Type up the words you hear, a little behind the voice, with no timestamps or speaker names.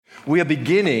We are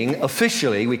beginning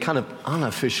officially, we kind of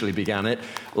unofficially began it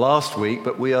last week,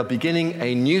 but we are beginning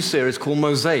a new series called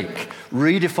Mosaic,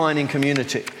 Redefining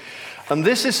Community. And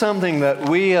this is something that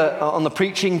we on the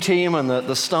preaching team and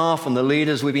the staff and the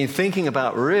leaders, we've been thinking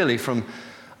about really from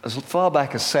as far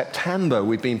back as September.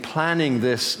 We've been planning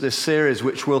this series,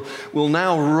 which will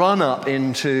now run up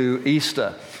into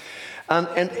Easter.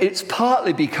 And it's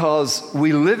partly because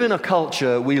we live in a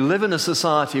culture, we live in a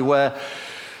society where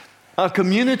our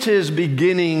community is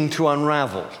beginning to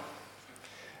unravel.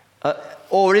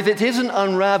 Or if it isn't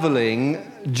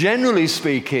unraveling, generally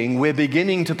speaking, we're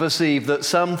beginning to perceive that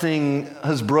something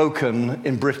has broken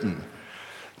in Britain,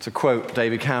 to quote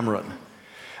David Cameron.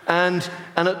 And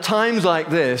at times like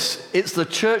this, it's the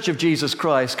Church of Jesus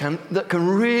Christ that can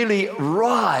really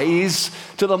rise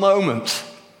to the moment.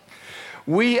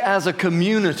 We as a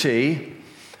community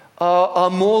are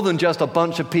more than just a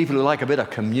bunch of people who like a bit of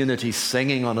community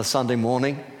singing on a Sunday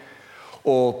morning,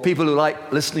 or people who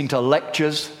like listening to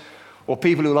lectures, or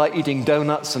people who like eating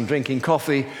donuts and drinking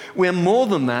coffee. We're more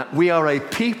than that. We are a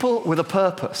people with a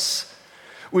purpose.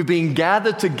 We've been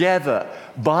gathered together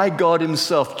by God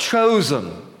Himself,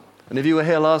 chosen. And if you were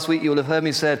here last week, you will have heard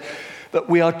me say that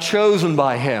we are chosen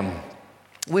by Him.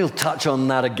 We'll touch on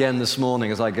that again this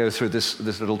morning as I go through this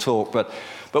little talk.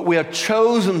 But we are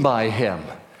chosen by Him.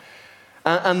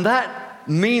 And that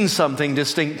means something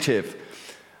distinctive.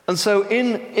 And so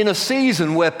in a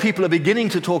season where people are beginning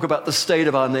to talk about the state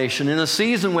of our nation, in a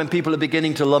season when people are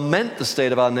beginning to lament the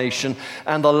state of our nation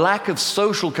and the lack of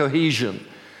social cohesion,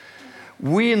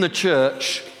 we in the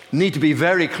church need to be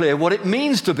very clear what it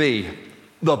means to be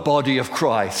the body of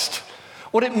Christ,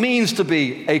 what it means to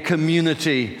be a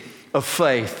community of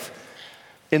faith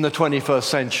in the 21st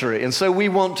century. And so we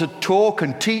want to talk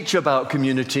and teach about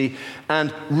community and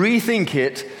rethink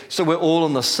it so we're all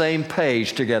on the same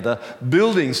page together,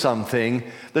 building something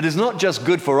that is not just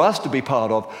good for us to be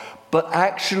part of, but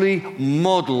actually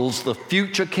models the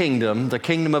future kingdom, the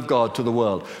kingdom of God to the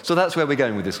world. So that's where we're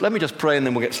going with this. Let me just pray and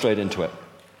then we'll get straight into it.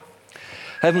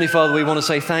 Heavenly Father, we want to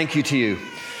say thank you to you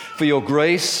for your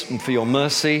grace and for your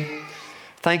mercy.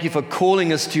 Thank you for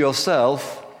calling us to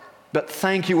yourself. But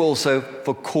thank you also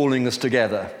for calling us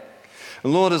together.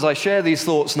 And Lord, as I share these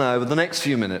thoughts now over the next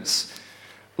few minutes,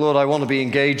 Lord, I want to be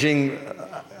engaging,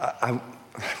 I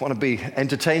want to be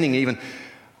entertaining even,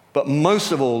 but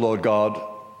most of all, Lord God,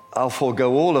 I'll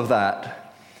forego all of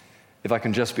that if I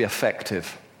can just be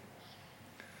effective.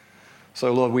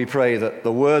 So Lord, we pray that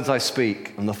the words I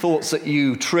speak and the thoughts that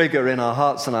you trigger in our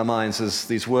hearts and our minds as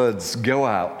these words go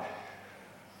out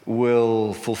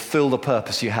will fulfill the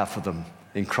purpose you have for them.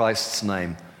 In Christ's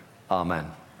name, amen.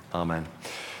 Amen.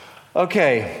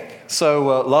 Okay,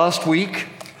 so last week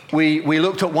we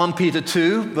looked at 1 Peter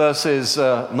 2, verses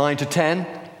 9 to 10.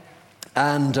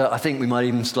 And I think we might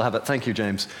even still have it. Thank you,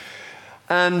 James.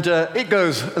 And it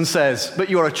goes and says, "But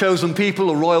you are a chosen people,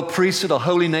 a royal priesthood, a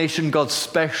holy nation, God's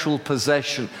special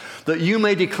possession, that you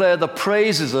may declare the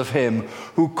praises of Him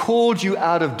who called you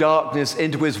out of darkness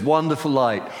into His wonderful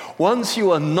light. Once you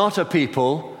were not a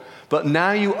people, but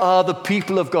now you are the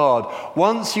people of God.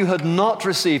 Once you had not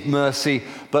received mercy,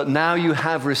 but now you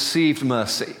have received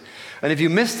mercy." And if you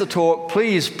missed the talk,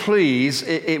 please,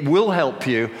 it will help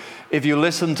you if you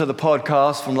listen to the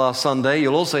podcast from last Sunday.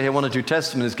 You'll also hear one or two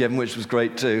testimonies given, which was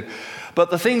great too.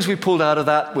 But the things we pulled out of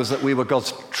that was that we were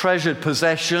God's treasured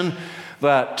possession,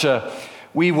 that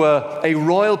we were a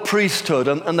royal priesthood.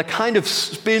 And the kind of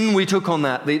spin we took on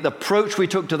that, the approach we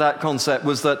took to that concept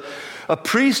was that a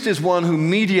priest is one who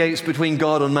mediates between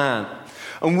God and man.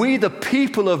 And we, the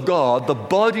people of God, the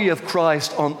body of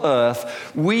Christ on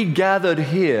earth, we gathered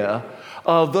here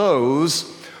are those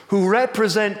who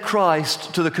represent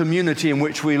Christ to the community in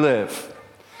which we live.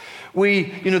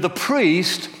 The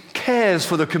priest cares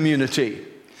for the community.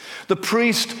 The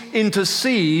priest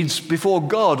intercedes before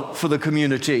God for the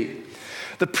community.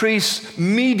 The priest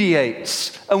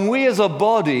mediates. And we as a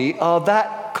body are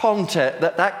that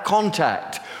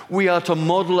contact. We are to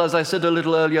model, as I said a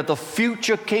little earlier, the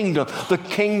future kingdom, the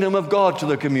kingdom of God to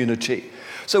the community.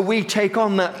 So we take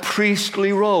on that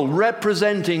priestly role,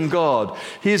 representing God,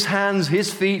 His hands,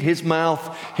 His feet, His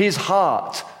mouth, His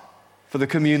heart for the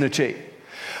community.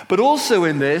 But also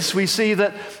in this, we see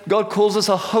that God calls us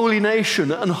a holy nation.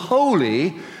 And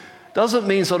holy doesn't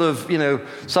mean sort of,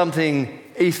 something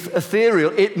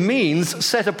ethereal. It means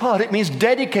set apart. It means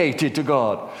dedicated to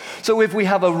God. So if we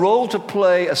have a role to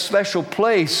play, a special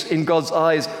place in God's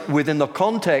eyes within the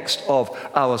context of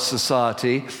our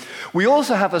society, we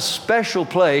also have a special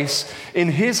place in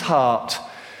His heart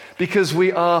because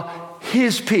we are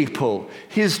His people,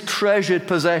 His treasured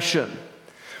possession.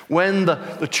 When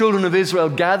the children of Israel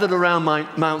gathered around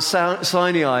Mount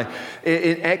Sinai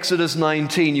in Exodus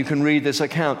 19, you can read this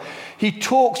account. He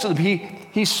talks to them,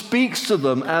 he speaks to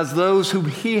them as those whom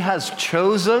he has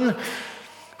chosen,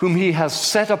 whom he has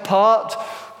set apart,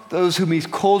 those whom he's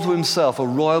called to himself, a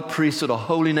royal priesthood, a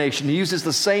holy nation. He uses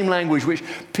the same language which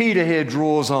Peter here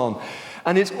draws on.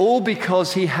 And it's all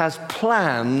because he has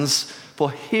plans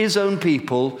for his own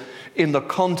people in the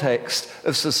context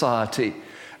of society.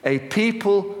 A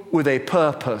people with a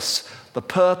purpose, the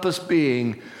purpose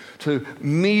being to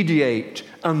mediate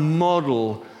and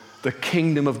model the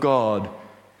kingdom of God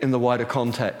in the wider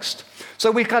context.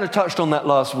 So we kind of touched on that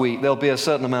last week. There'll be a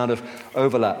certain amount of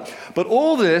overlap. But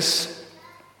all this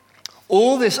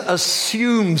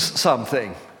assumes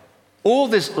something. All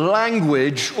this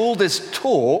language, all this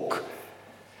talk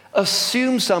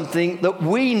assumes something that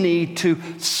we need to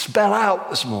spell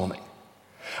out this morning.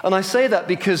 And I say that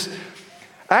because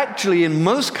actually, in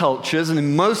most cultures and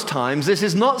in most times, this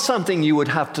is not something you would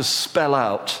have to spell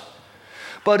out.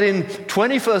 But in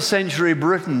 21st century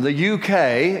Britain, the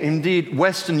UK, indeed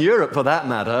Western Europe for that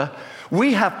matter,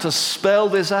 we have to spell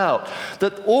this out.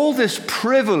 That all this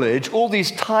privilege, all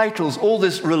these titles, all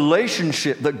this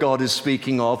relationship that God is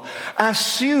speaking of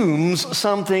assumes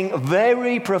something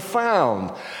very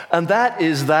profound. And that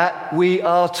is that we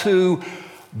are to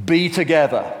be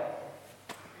together.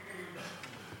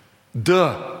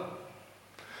 Duh.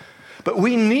 But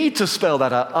we need to spell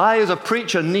that out. I, as a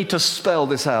preacher, need to spell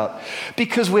this out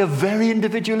because we're very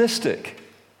individualistic.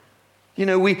 You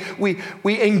know, we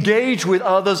engage with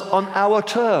others on our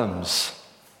terms.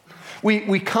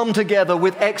 We come together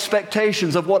with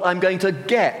expectations of what I'm going to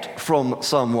get from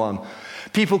someone.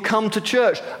 People come to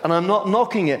church, and I'm not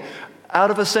knocking it,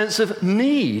 out of a sense of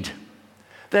need.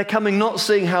 They're coming not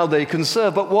seeing how they can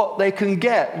serve, but what they can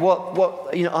get.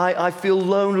 What you know, I feel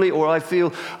lonely, or I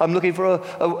feel I'm looking for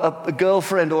a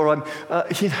girlfriend, or I'm,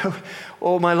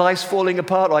 or my life's falling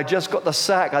apart, or I just got the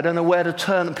sack, I don't know where to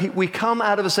turn. We come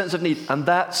out of a sense of need, and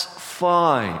that's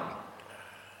fine.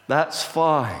 That's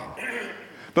fine.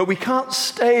 But we can't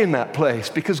stay in that place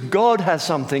because God has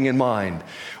something in mind.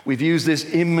 We've used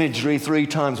this imagery 3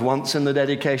 times, once in the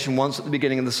dedication, once at the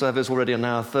beginning of the service already, and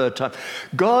now a 3rd time.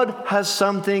 God has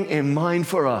something in mind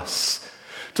for us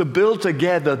to build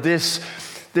together this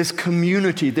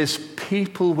community, this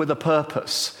people with a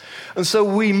purpose. And so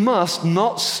we must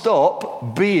not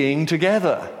stop being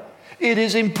together. It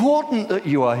is important that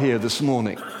you are here this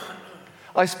morning.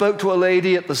 I spoke to a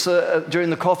lady during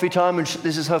the coffee time, and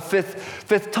this is her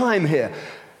fifth time here.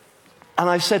 And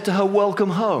I said to her,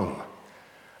 welcome home.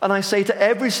 And I say to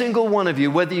every single one of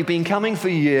you, whether you've been coming for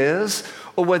years,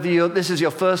 or whether this is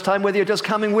your first time, whether you're just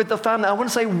coming with the family, I want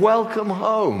to say welcome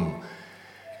home.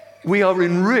 We are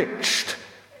enriched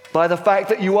by the fact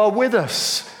that you are with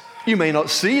us. You may not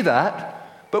see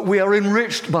that, but we are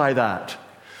enriched by that.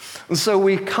 And so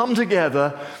we come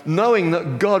together knowing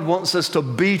that God wants us to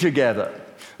be together.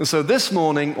 And so this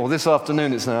morning, or this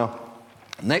afternoon it's now,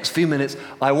 next few minutes,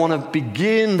 I want to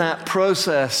begin that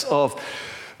process of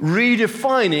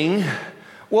redefining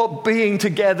what being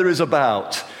together is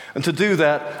about. And to do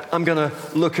that, I'm going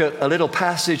to look at a little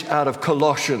passage out of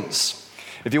Colossians.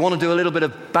 If you want to do a little bit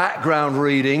of background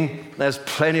reading, there's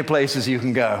plenty of places you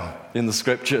can go in the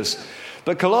scriptures.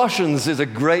 But Colossians is a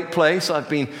great place. I've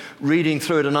been reading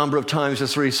through it a number of times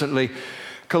just recently.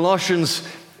 Colossians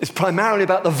is primarily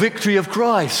about the victory of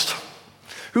Christ,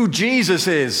 who Jesus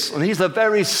is. And he's the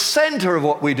very center of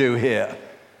what we do here.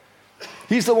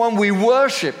 He's the one we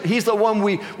worship. He's the one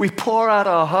we pour out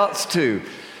our hearts to.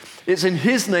 It's in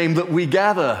his name that we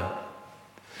gather.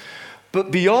 But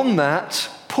beyond that,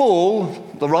 Paul,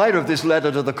 the writer of this letter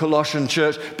to the Colossian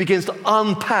church, begins to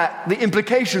unpack the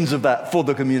implications of that for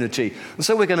the community. And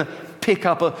so we're going to pick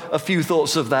up a few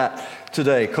thoughts of that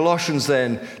today. Colossians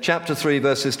then, chapter 3,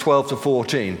 verses 12 to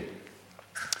 14.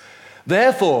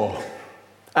 Therefore,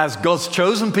 as God's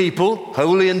chosen people,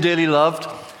 holy and dearly loved,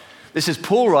 this is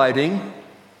Paul writing,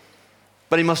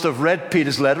 but he must have read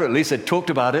Peter's letter, at least they talked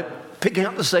about it, picking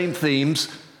up the same themes.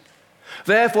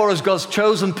 Therefore, as God's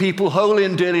chosen people, holy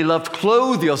and dearly loved,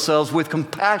 clothe yourselves with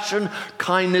compassion,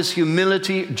 kindness,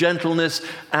 humility, gentleness,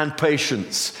 and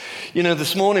patience. You know,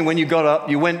 this morning when you got up,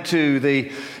 you went to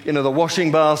the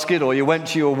washing basket, or you went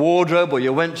to your wardrobe, or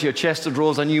you went to your chest of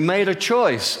drawers, and you made a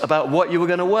choice about what you were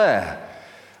going to wear.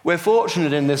 We're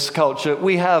fortunate in this culture.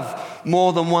 We have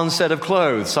more than one set of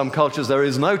clothes. Some cultures there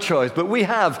is no choice, but we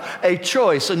have a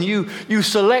choice, and you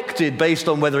selected based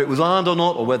on whether it was ironed or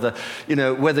not, or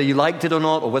whether you liked it or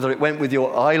not, or whether it went with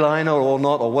your eyeliner or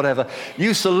not, or whatever.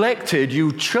 You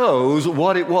chose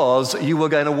what it was you were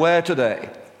going to wear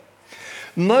today.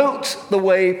 Note the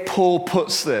way Paul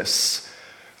puts this.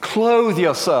 Clothe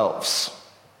yourselves.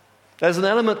 There's an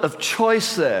element of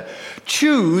choice there.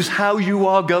 Choose how you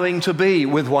are going to be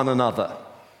with one another.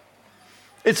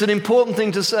 It's an important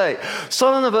thing to say.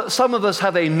 Some of us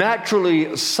have a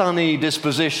naturally sunny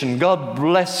disposition. God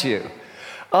bless you.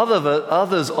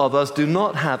 Others of us do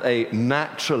not have a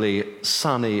naturally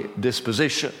sunny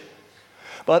disposition.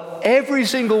 But every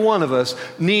single one of us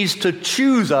needs to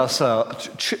choose ourselves,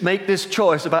 make this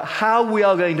choice about how we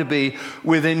are going to be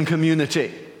within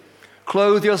community.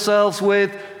 Clothe yourselves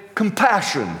with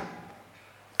compassion,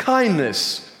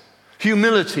 kindness,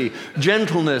 humility,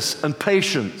 gentleness, and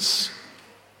patience.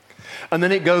 And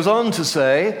then it goes on to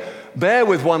say, bear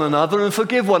with one another and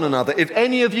forgive one another. If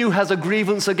any of you has a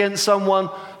grievance against someone,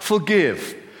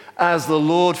 forgive, as the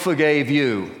Lord forgave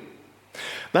you.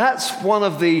 That's one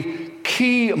of the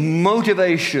key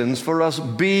motivations for us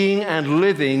being and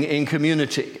living in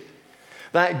community.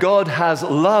 That God has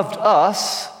loved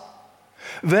us,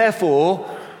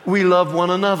 therefore we love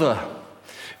one another.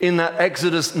 In that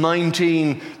Exodus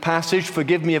 19 passage,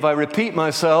 forgive me if I repeat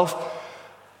myself,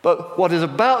 but what is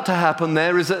about to happen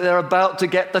there is that they're about to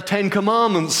get the 10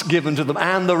 Commandments given to them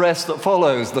and the rest that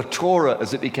follows, the Torah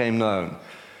as it became known.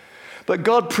 But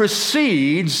God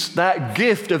precedes that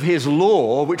gift of his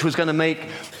law, which was going to make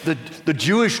the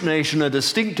Jewish nation a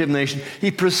distinctive nation. He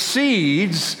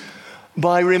proceeds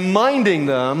by reminding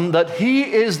them that he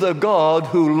is the God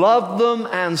who loved them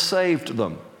and saved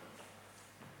them.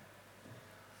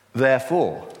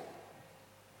 Therefore,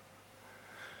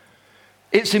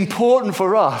 it's important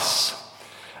for us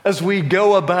as we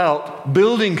go about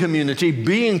building community,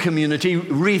 being community,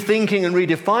 rethinking and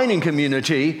redefining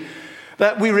community,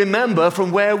 that we remember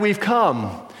from where we've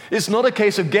come. It's not a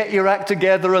case of get your act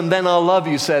together and then I'll love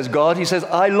you, says God. He says,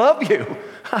 I love you.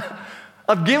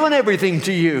 I've given everything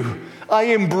to you. I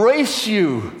embrace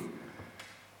you.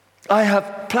 I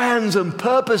have plans and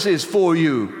purposes for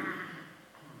you.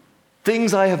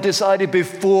 Things I have decided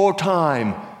before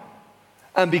time.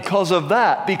 And because of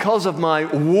that, because of my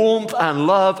warmth and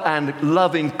love and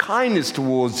loving kindness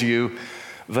towards you,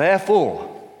 therefore,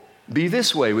 be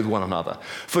this way with one another.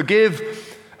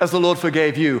 Forgive as the Lord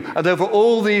forgave you. And over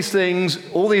all these things,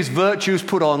 all these virtues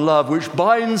put on love, which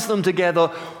binds them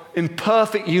together in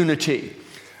perfect unity.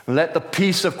 And let the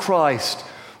peace of Christ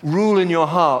rule in your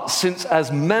hearts, since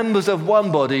as members of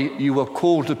one body, you were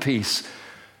called to peace,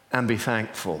 and be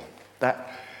thankful. That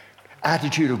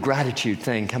attitude of gratitude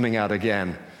thing coming out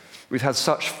again. We've had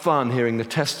such fun hearing the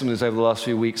testimonies over the last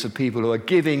few weeks of people who are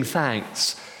giving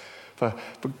thanks for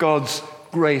God's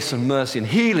grace and mercy and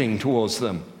healing towards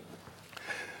them.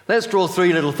 Let's draw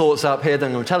 3 little thoughts up here, then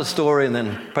I'm going to tell a story and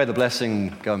then pray the blessing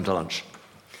and go home to lunch.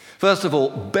 First of all,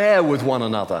 bear with one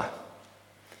another.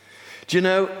 Do you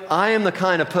know, I am the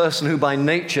kind of person who by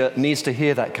nature needs to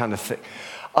hear that kind of thing.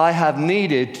 I have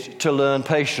needed to learn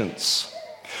patience.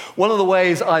 One of the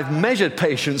ways I've measured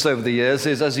patience over the years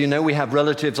is, as you know, we have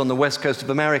relatives on the west coast of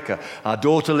America. Our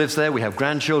daughter lives there, we have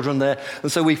grandchildren there,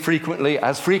 and so we frequently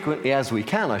as we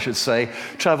can, I should say,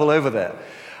 travel over there.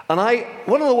 And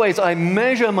one of the ways I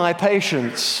measure my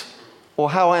patience, or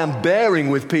how I am bearing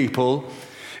with people,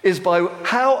 is by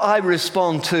how I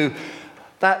respond to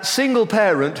that single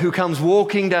parent who comes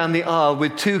walking down the aisle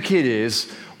with 2 kiddies,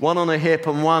 one on a hip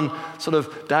and one sort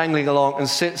of dangling along, and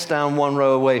sits down 1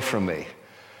 row away from me.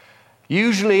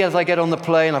 Usually as I get on the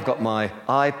plane, I've got my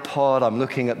iPod, I'm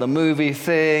looking at the movie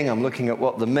thing, I'm looking at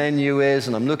what the menu is,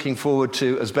 and I'm looking forward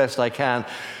to, as best I can,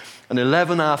 an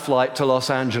 11-hour flight to Los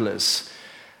Angeles.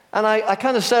 And I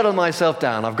kind of settle myself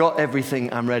down. I've got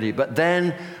everything, I'm ready. But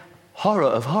then, horror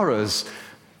of horrors,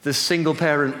 this single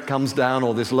parent comes down,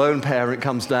 or this lone parent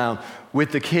comes down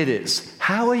with the kiddies.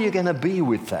 How are you going to be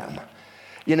with them?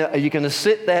 You know, are you going to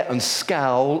sit there and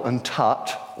scowl and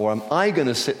tut, or am I going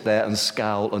to sit there and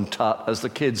scowl and tut as the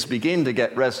kids begin to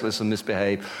get restless and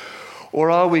misbehave? Or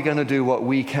are we going to do what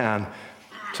we can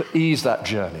to ease that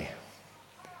journey?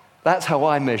 That's how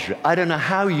I measure it. I don't know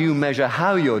how you measure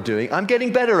how you're doing. I'm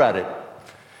getting better at it.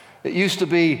 It used to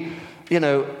be,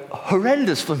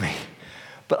 horrendous for me.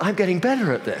 But I'm getting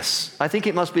better at this. I think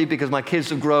it must be because my kids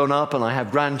have grown up and I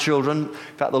have grandchildren.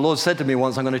 In fact, the Lord said to me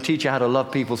once, I'm going to teach you how to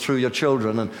love people through your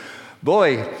children. And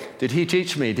boy, did he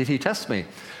teach me, did he test me.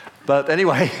 But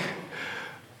anyway,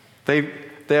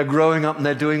 they're growing up and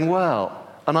they're doing well.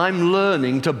 And I'm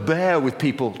learning to bear with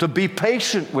people, to be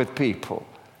patient with people.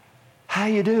 How are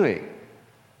you doing?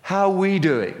 How are we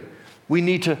doing? We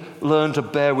need to learn to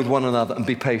bear with one another and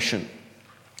be patient.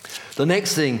 The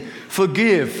next thing,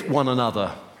 forgive one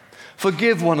another.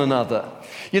 Forgive one another.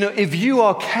 You know, if you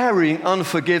are carrying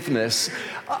unforgiveness,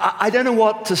 I don't know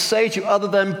what to say to you other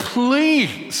than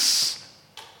please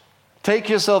take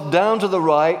yourself down to the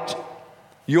right,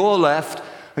 your left,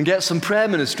 and get some prayer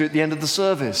ministry at the end of the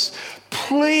service.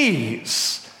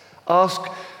 Please ask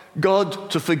God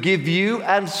to forgive you,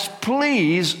 and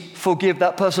please forgive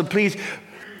that person. Please,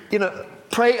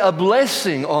 pray a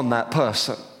blessing on that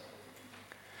person.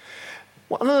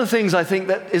 One of the things I think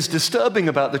that is disturbing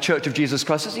about the Church of Jesus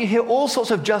Christ is you hear all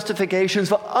sorts of justifications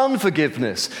for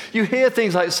unforgiveness. You hear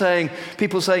things like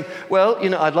people saying, well,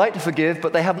 I'd like to forgive,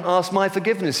 but they haven't asked my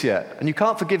forgiveness yet. And you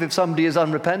can't forgive if somebody is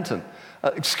unrepentant.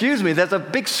 Excuse me, there's a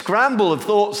big scramble of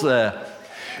thoughts there.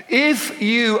 If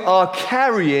you are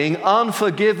carrying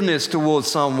unforgiveness towards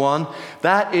someone,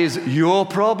 that is your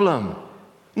problem,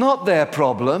 not their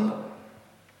problem.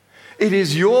 It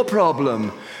is your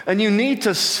problem. And you need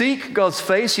to seek God's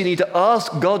face. You need to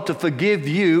ask God to forgive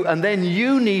you. And then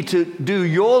you need to do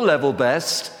your level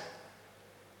best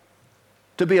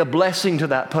to be a blessing to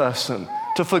that person,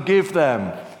 to forgive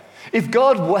them. If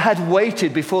God had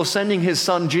waited before sending his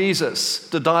son Jesus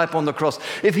to die upon the cross,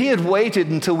 if he had waited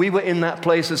until we were in that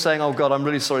place of saying, oh God, I'm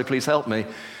really sorry, please help me,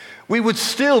 we would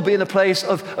still be in a place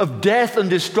of death and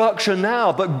destruction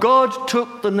now. But God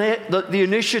took the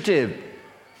initiative.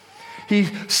 He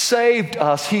saved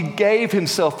us. He gave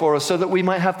himself for us so that we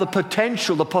might have the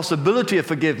potential, the possibility of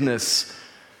forgiveness.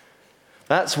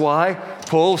 That's why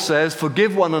Paul says,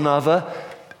 forgive one another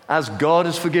as God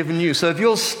has forgiven you. So if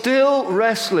you're still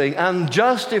wrestling and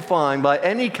justifying by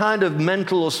any kind of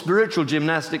mental or spiritual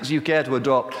gymnastics you care to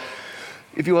adopt,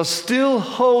 if you are still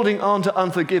holding on to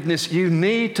unforgiveness, you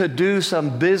need to do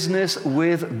some business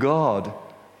with God.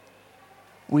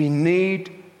 We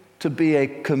need to be a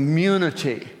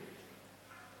community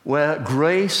where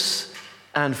grace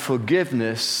and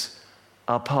forgiveness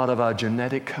are part of our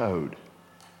genetic code.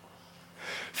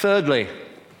 Thirdly,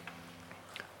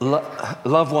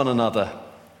 love one another.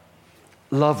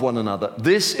 Love one another.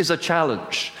 This is a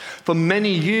challenge. For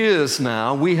many years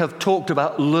now, we have talked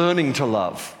about learning to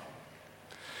love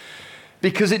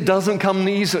because it doesn't come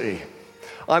easily.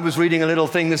 I was reading a little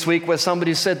thing this week where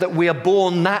somebody said that we are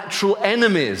born natural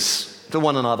enemies to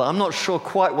one another. I'm not sure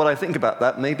quite what I think about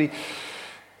that. Maybe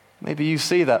you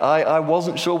see that. I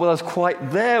wasn't sure whether I was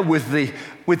quite there with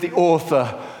the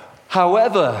author.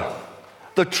 However,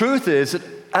 the truth is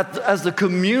that as the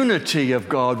community of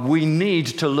God, we need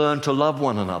to learn to love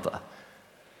one another.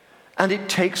 And it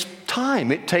takes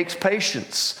time. It takes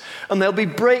patience. And there'll be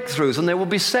breakthroughs and there will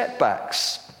be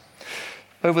setbacks.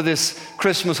 Over this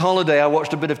Christmas holiday, I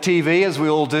watched a bit of TV, as we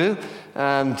all do.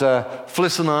 And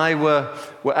Fliss and I were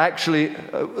actually,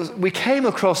 we came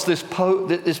across this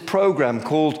program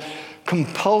called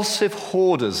Compulsive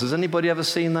Hoarders. Has anybody ever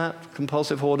seen that?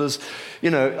 Compulsive Hoarders?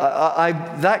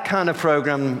 That kind of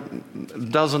program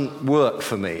doesn't work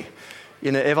for me.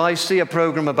 If I see a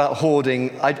program about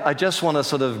hoarding, I just want to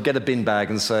sort of get a bin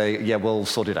bag and say, yeah, we'll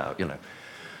sort it out,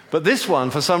 But this one,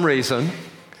 for some reason,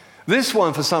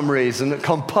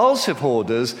 Compulsive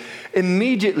Hoarders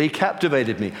immediately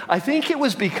captivated me. I think it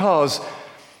was because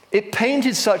it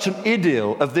painted such an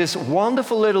idyll of this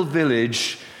wonderful little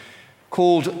village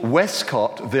called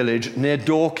Westcott Village near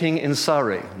Dorking in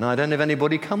Surrey. Now, I don't know if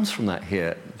anybody comes from that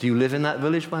here. Do you live in that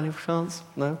village by any chance?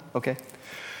 No? Okay.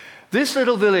 This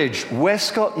little village,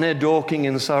 Westcott near Dorking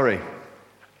in Surrey,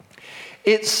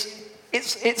 it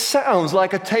sounds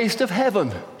like a taste of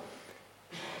heaven.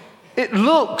 It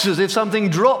looks as if something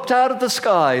dropped out of the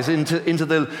skies into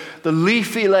the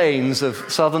leafy lanes of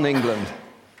southern England.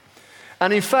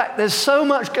 And in fact, there's so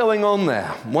much going on there.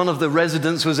 One of the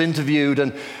residents was interviewed,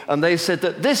 and they said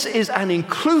that this is an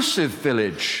inclusive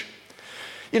village.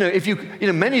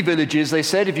 Many villages, they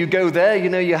said, if you go there,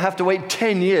 you have to wait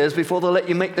 10 years before they'll let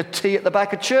you make the tea at the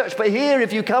back of church. But here,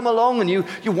 if you come along and you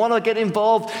want to get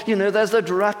involved, there's the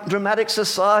dramatic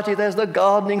society, there's the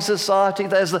gardening society,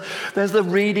 there's the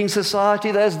reading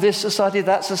society, there's this society,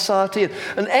 that society.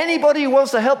 And anybody who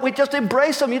wants to help, we just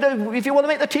embrace them. If you want to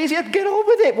make the tea, get on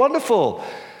with it. Wonderful.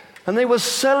 And they were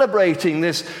celebrating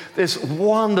this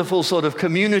wonderful sort of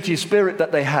community spirit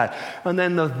that they had. And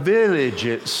then the village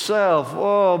itself,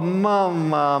 oh,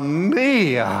 mamma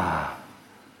mia.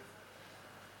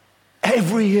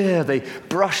 Every year they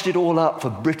brushed it all up for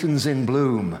Britons in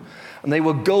Bloom. And they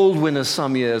were gold winners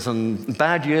some years, and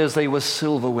bad years they were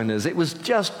silver winners. It was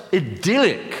just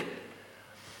idyllic.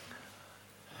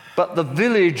 But the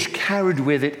village carried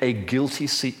with it a guilty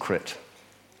secret.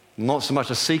 Not so much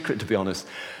a secret, to be honest.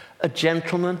 A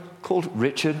gentleman called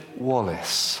Richard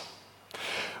Wallace.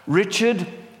 Richard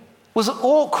was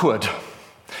awkward.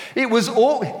 It was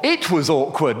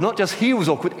awkward, not just he was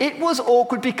awkward. It was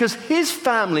awkward because his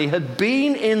family had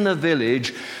been in the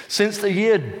village since the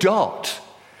year dot.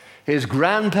 His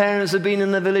grandparents had been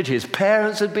in the village. His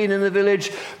parents had been in the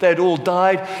village. They had all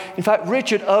died. In fact,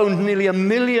 Richard owned nearly £1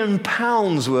 million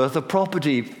worth of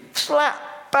property,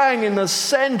 slap bang in the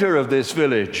center of this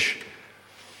village.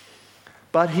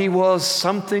 But he was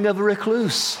something of a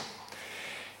recluse.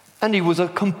 And he was a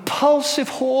compulsive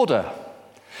hoarder.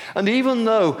 And even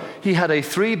though he had a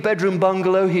 3-bedroom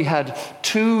bungalow, he had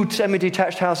 2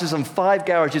 semi-detached houses and 5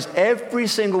 garages, every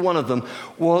single one of them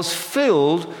was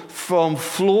filled from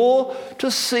floor to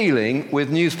ceiling with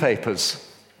newspapers.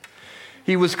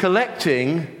 He was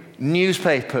collecting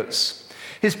newspapers.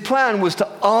 His plan was to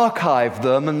archive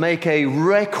them and make a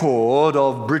record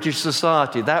of British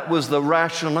society. That was the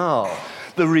rationale.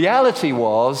 The reality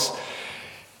was,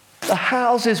 the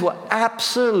houses were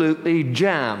absolutely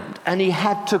jammed, and he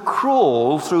had to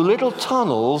crawl through little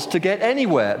tunnels to get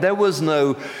anywhere.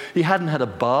 He hadn't had a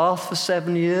bath for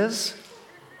 7 years.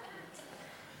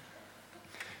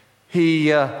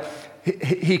 He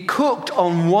cooked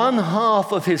on one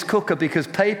half of his cooker because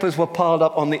papers were piled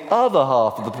up on the other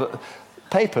half of the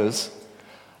papers.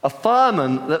 A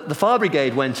fireman, the fire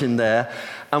brigade went in there,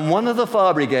 and one of the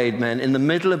fire brigade men in the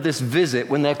middle of this visit,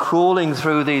 when they're crawling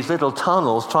through these little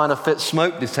tunnels trying to fit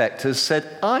smoke detectors,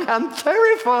 said, "I am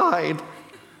terrified."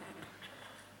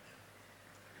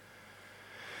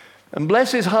 And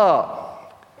bless his heart,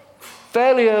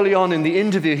 fairly early on in the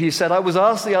interview, he said, "I was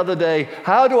asked the other day,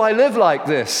 how do I live like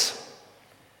this?"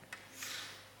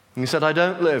 And he said, "I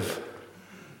don't live.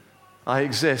 I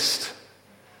exist.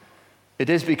 It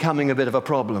is becoming a bit of a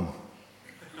problem."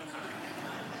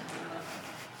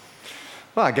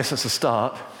 Well, I guess that's a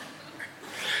start.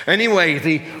 Anyway,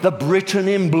 the Britain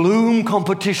in Bloom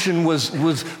competition was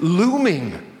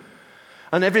looming.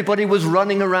 And everybody was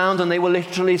running around, and they were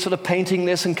literally sort of painting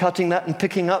this and cutting that and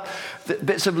picking up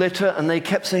bits of litter, and they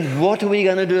kept saying, "What are we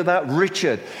going to do about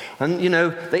Richard?" And,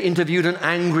 they interviewed an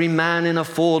angry man in a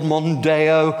Ford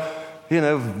Mondeo,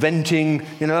 venting,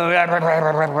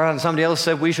 and somebody else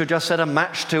said, "We should just set a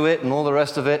match to it," and all the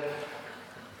rest of it.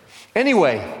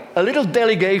 Anyway, a little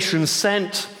delegation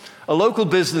sent a local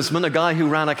businessman, a guy who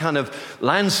ran a kind of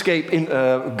landscape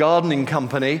gardening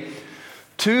company,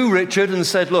 to Richard and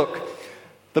said, "Look,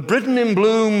 the Britain in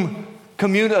Bloom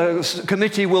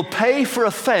committee will pay for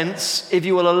a fence if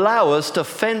you will allow us to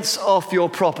fence off your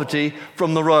property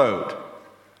from the road."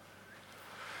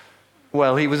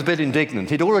 Well, he was a bit indignant.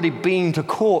 He'd already been to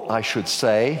court, I should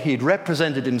say. He'd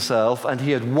represented himself, and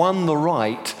he had won the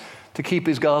right to keep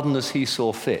his garden as he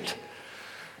saw fit.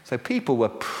 So people were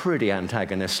pretty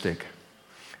antagonistic.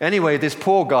 Anyway, this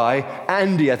poor guy,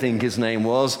 Andy I think his name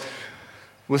was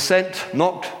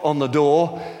knocked on the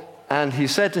door, and he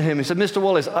said to him, "Mr.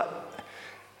 Wallace,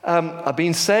 I've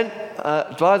been sent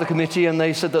by the committee, and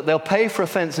they said that they'll pay for a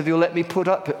fence if you'll let me put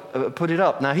it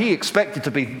up." Now, he expected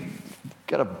to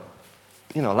get a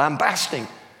lambasting.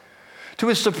 To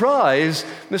his surprise,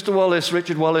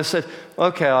 Richard Wallace said,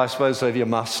 "Okay, I suppose so, if you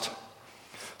must."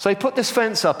 So he put this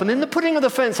fence up, and in the putting of the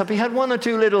fence up, he had one or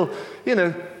two little,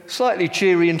 slightly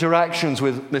cheery interactions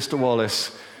with Mr.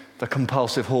 Wallace, the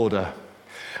compulsive hoarder.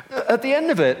 At the end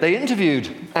of it, they interviewed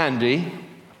Andy,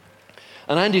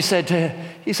 and Andy said,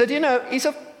 he's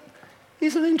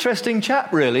an interesting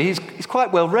chap, really. He's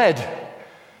quite well read.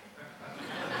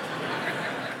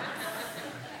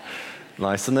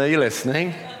 Nice to know you're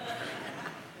listening.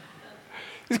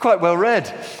 He's quite well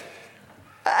read.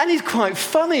 And he's quite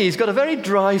funny. He's got a very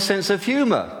dry sense of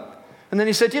humor. And then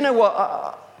he said, "You know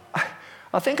what?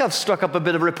 I think I've struck up a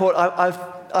bit of a report.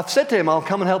 I've said to him I'll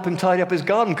come and help him tidy up his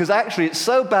garden, because actually it's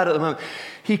so bad at the moment.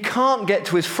 He can't get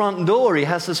to his front door. He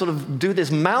has to sort of do this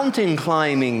mountain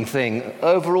climbing thing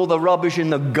over all the rubbish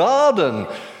in the garden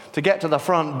to get to the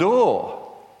front door."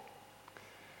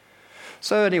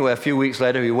 So anyway, a few weeks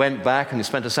later, he went back and he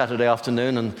spent a Saturday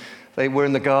afternoon, and they were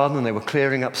in the garden and they were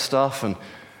clearing up stuff. And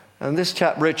this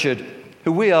chap, Richard,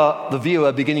 who we are, the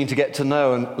viewer, beginning to get to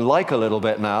know and like a little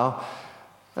bit now,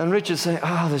 and Richard's saying,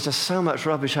 "There's just so much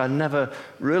rubbish. I never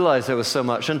realized there was so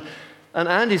much." And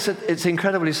Andy said, it's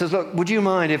incredible. He says, "Look, would you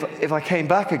mind if I came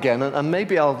back again, and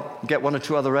maybe I'll get one or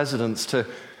two other residents to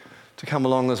come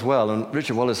along as well?" And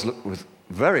Richard Wallace was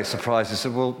very surprised. He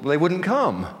said, "Well, they wouldn't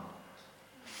come."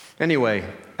 Anyway,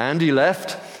 Andy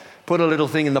left, put a little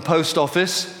thing in the post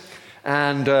office,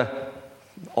 and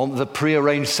on the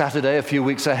prearranged Saturday, a few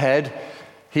weeks ahead,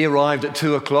 he arrived at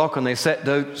 2:00, and they set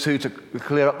those two to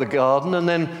clear up the garden. And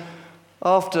then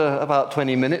after about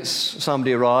 20 minutes,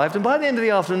 somebody arrived, and by the end of the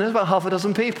afternoon, there's about half a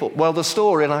dozen people. Well, the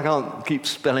story, and I can't keep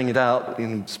spelling it out,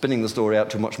 spinning the story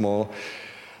out too much more,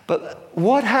 But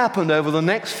what happened over the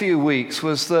next few weeks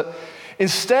was that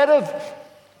instead of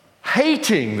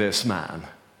hating this man,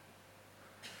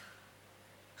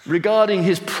 regarding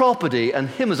his property and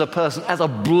him as a person as a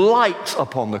blight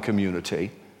upon the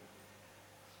community,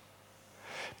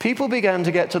 people began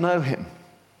to get to know him.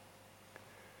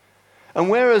 And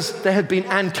whereas there had been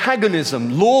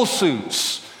antagonism,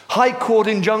 lawsuits, high court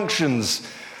injunctions,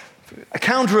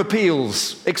 counter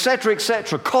appeals,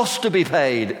 etc., costs to be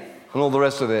paid, and all the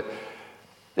rest of it,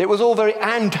 it was all very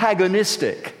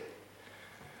antagonistic.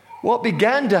 What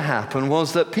began to happen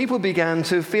was that people began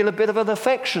to feel a bit of an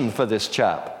affection for this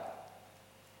chap.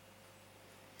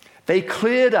 They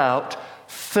cleared out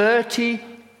 30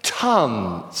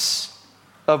 tons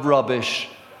of rubbish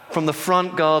from the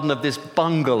front garden of this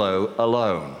bungalow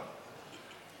alone.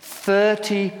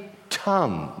 30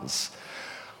 tons.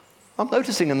 I'm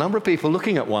noticing a number of people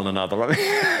looking at one another. I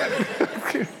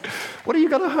mean, what have you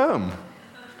got at home?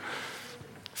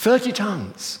 30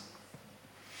 tons.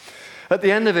 At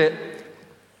the end of it,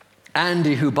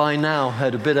 Andy, who by now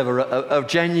had a bit of a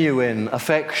genuine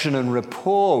affection and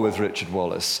rapport with Richard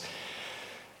Wallace,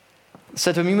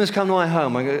 said to him, "You must come to my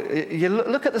home. You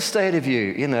look at the state of you,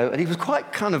 you know." And he was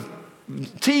quite kind of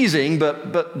teasing,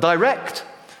 but direct.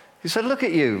 He said, "Look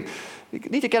at you. You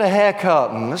need to get a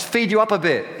haircut and let's feed you up a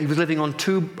bit." He was living on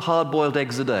 2 hard-boiled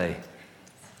eggs a day,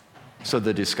 so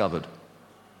they discovered.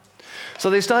 So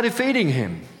they started feeding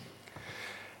him.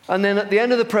 And then at the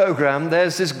end of the program,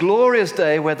 there's this glorious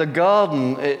day where the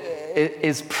garden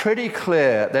is pretty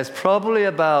clear. There's probably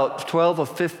about 12 or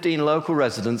 15 local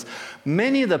residents.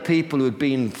 Many of the people who had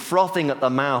been frothing at the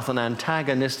mouth and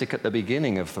antagonistic at the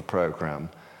beginning of the program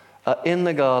are in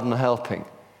the garden helping.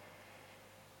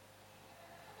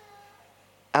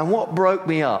 And what broke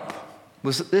me up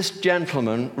was that this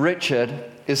gentleman, Richard,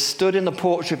 is stood in the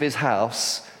porch of his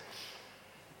house,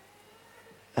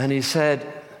 and he said,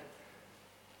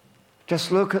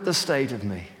 "Just look at the state of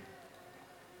me.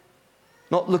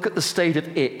 Not look at the state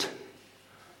of it.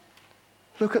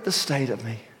 Look at the state of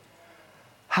me.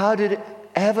 How did it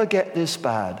ever get this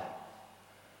bad?"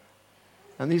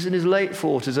 And he's in his late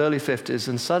 40s, early 50s,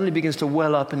 and suddenly begins to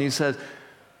well up and he says,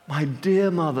 "My dear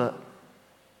mother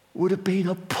would have been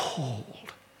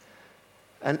appalled."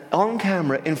 And on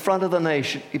camera, in front of the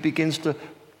nation, he begins to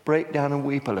break down and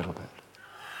weep a little bit.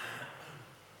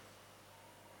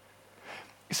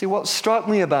 You see, what struck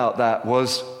me about that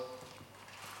was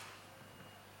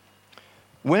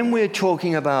when we're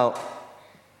talking about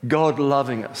God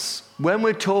loving us, when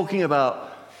we're talking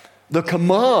about the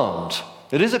command,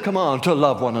 it is a command to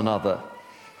love one another,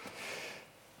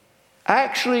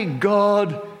 actually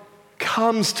God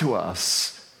comes to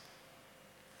us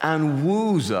and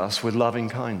woos us with loving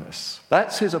kindness.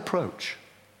 That's his approach.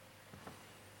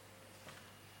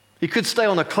 He could stay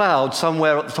on a cloud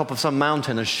somewhere at the top of some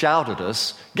mountain and shout at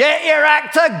us, "Get your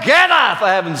act together, for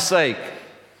heaven's sake."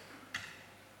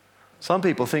 Some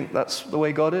people think that's the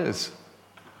way God is.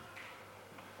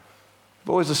 I've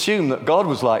always assumed that God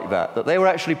was like that they were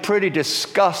actually pretty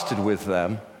disgusted with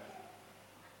them.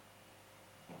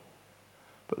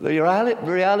 But the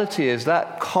reality is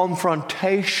that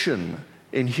confrontation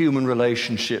in human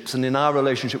relationships and in our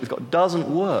relationship with God doesn't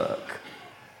work.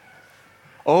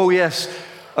 Oh yes,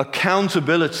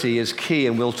 accountability is key,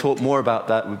 and we'll talk more about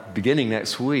that beginning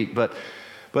next week. But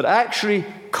actually,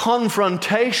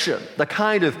 confrontation, the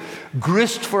kind of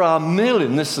grist for our mill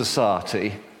in this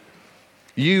society,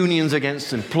 unions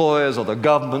against employers or the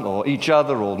government or each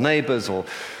other or neighbors or,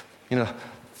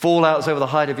 fallouts over the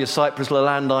height of your Cypress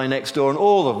Lelandi next door and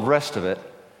all the rest of it.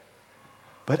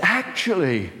 But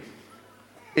actually,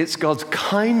 it's God's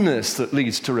kindness that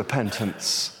leads to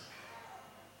repentance.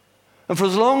 And for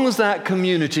as long as that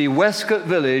community, Westcott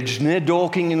Village, near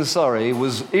Dorking in Surrey,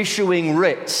 was issuing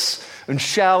writs and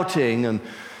shouting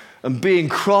and being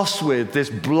cross with this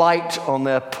blight on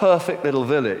their perfect little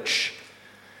village,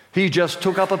 he just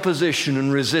took up a position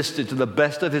and resisted to the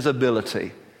best of his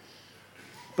ability.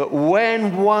 But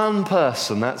when one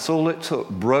person, that's all it took,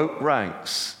 broke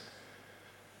ranks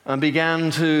and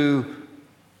began to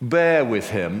bear with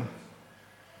him,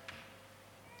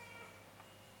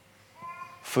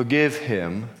 forgive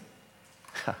him,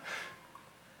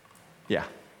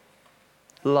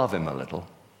 love him a little.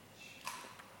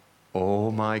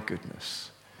 Oh my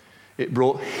goodness. It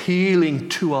brought healing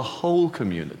to a whole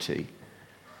community.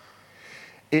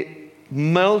 It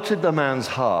melted the man's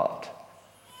heart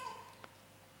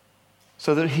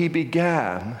so that he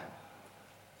began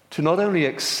to not only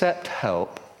accept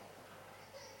help,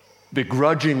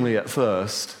 begrudgingly at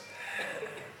first,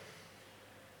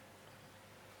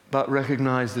 but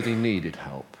recognize that he needed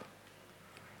help.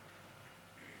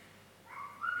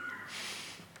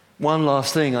 One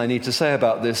last thing I need to say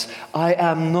about this. I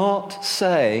am not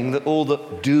saying that all the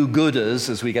do-gooders,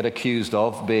 as we get accused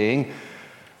of being,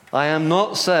 I am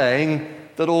not saying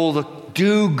that all the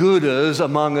do-gooders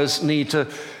among us need to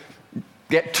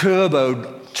get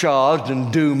turbocharged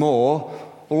and do more,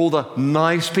 or all the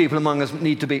nice people among us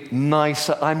need to be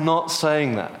nicer. I'm not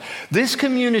saying that. This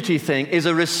community thing is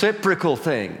a reciprocal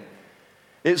thing.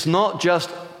 It's not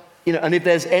just, and if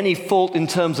there's any fault in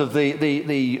terms of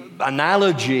the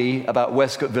analogy about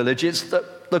Westcott Village, it's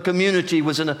that the community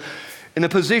was in a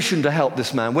position to help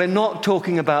this man. We're not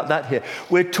talking about that here.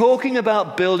 We're talking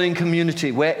about building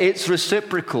community where it's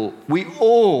reciprocal. We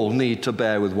all need to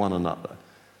bear with one another.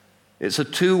 It's a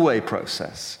two-way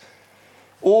process.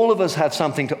 All of us have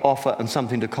something to offer and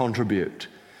something to contribute.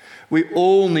 We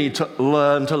all need to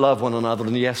learn to love one another,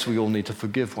 and yes, we all need to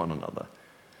forgive one another.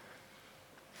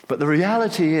 But the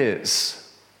reality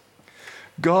is,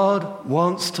 God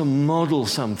wants to model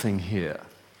something here.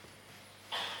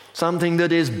 Something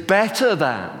that is better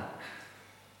than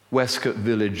Westcott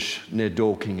Village near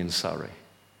Dorking in Surrey.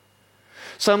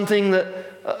 Something that,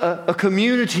 a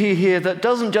community here that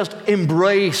doesn't just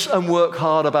embrace and work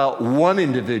hard about one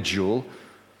individual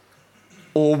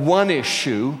or one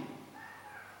issue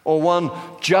or one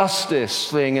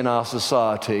justice thing in our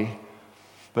society,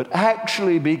 but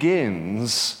actually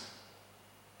begins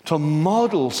to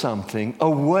model something, a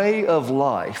way of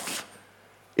life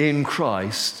in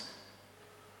Christ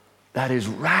that is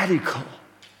radical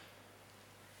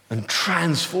and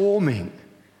transforming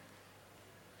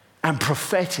and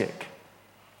prophetic.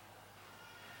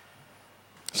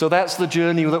 So that's the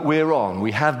journey that we're on.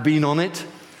 We have been on it,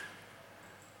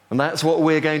 and that's what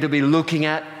we're going to be looking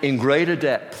at in greater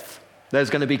depth. There's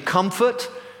going to be comfort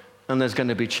and there's going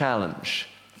to be challenge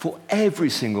for every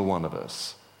single one of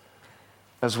us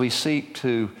as we seek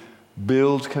to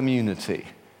build community,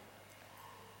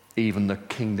 even the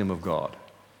kingdom of God.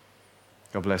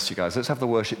 God bless you guys. Let's have the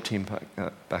worship team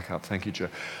back up. Thank you, Joe.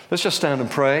 Let's just stand and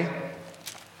pray.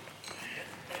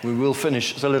 We will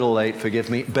finish. It's a little late, forgive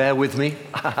me. Bear with me.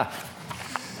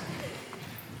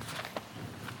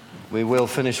 We will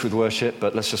finish with worship,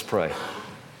 but let's just pray.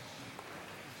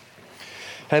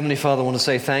 Heavenly Father, I want to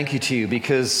say thank you to you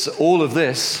because all of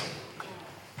this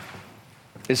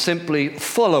is simply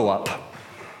follow-up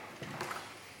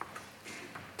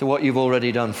to what you've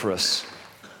already done for us.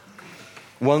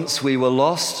 Once we were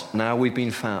lost, now we've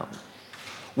been found.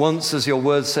 Once, as your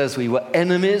word says, we were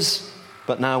enemies,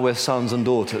 but now we're sons and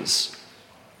daughters.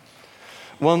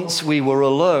 Once we were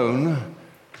alone,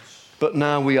 but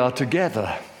now we are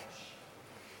together.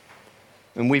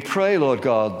 And we pray, Lord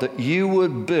God, that you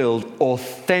would build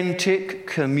authentic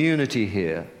community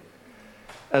here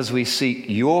as we seek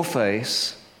your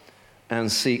face and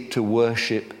seek to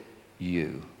worship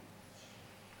you.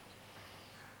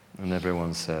 And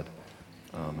everyone said,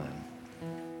 Amen.